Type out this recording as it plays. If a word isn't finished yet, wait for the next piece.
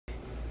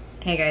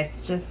Hey guys,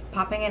 just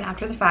popping in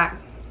after the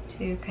fact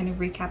to kind of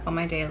recap on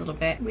my day a little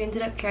bit. We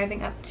ended up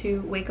driving up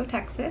to Waco,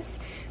 Texas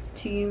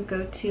to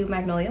go to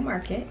Magnolia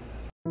Market.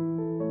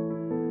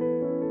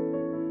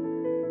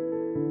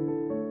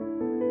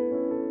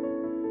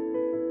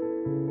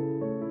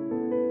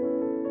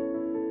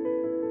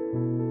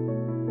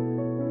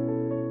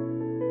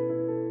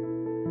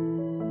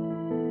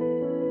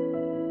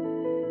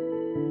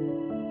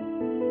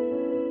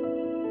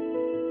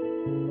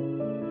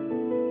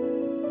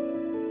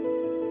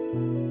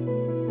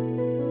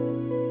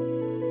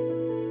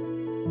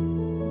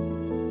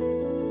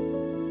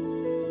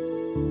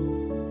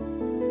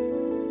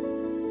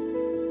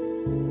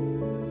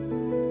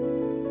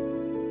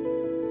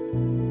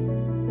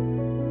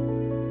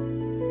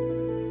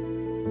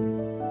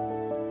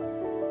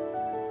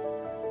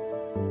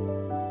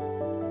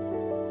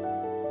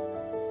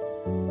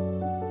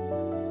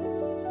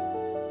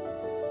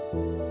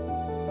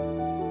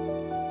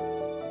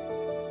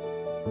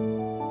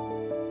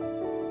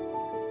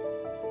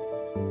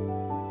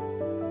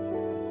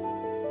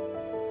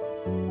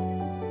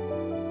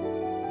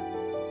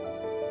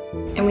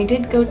 And we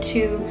did go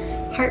to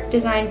Heart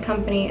Design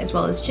Company as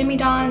well as Jimmy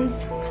Don's.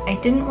 I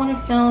didn't want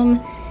to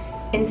film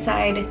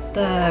inside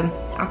the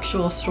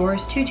actual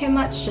stores too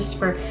much, just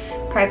for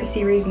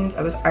privacy reasons.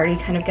 I was already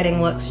kind of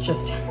getting looks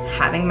just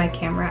having my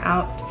camera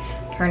out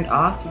turned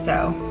off,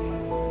 so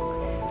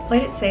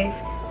played it safe,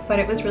 but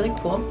it was really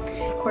cool.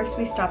 Of course,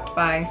 we stopped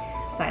by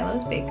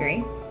Silo's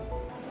Bakery.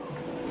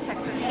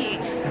 Texas heat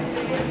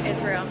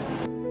is real.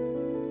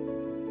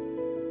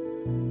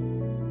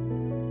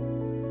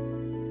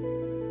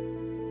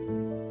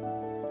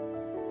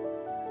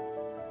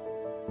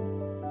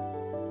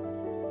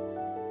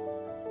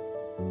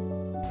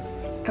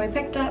 And we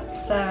picked up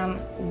some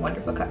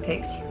wonderful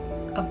cupcakes.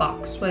 A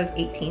box was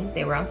 $18,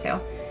 they were on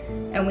sale.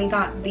 And we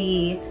got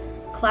the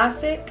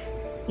classic,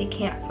 the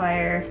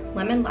campfire,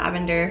 lemon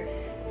lavender,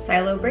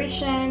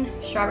 celebration,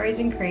 strawberries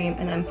and cream,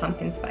 and then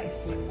pumpkin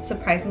spice.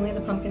 Surprisingly,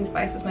 the pumpkin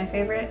spice was my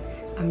favorite.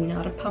 I'm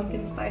not a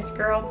pumpkin spice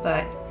girl,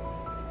 but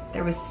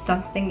there was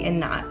something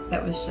in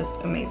that was just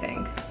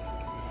amazing.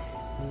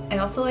 I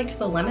also liked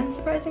the lemon,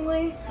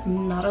 surprisingly.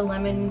 I'm not a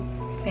lemon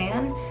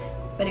fan,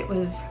 but it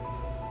was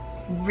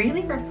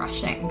really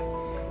refreshing.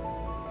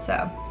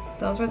 So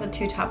those were the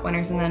two top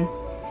winners, and then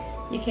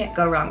you can't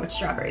go wrong with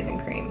strawberries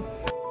and cream.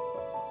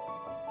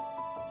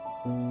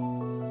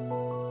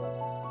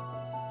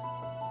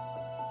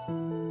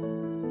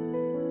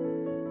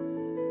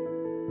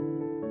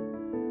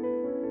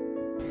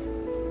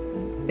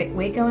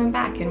 Waco and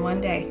back in one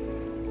day.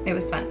 It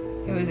was fun.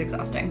 It was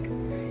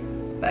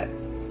exhausting, but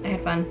I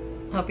had fun.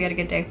 Hope you had a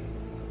good day.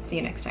 See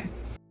you next time.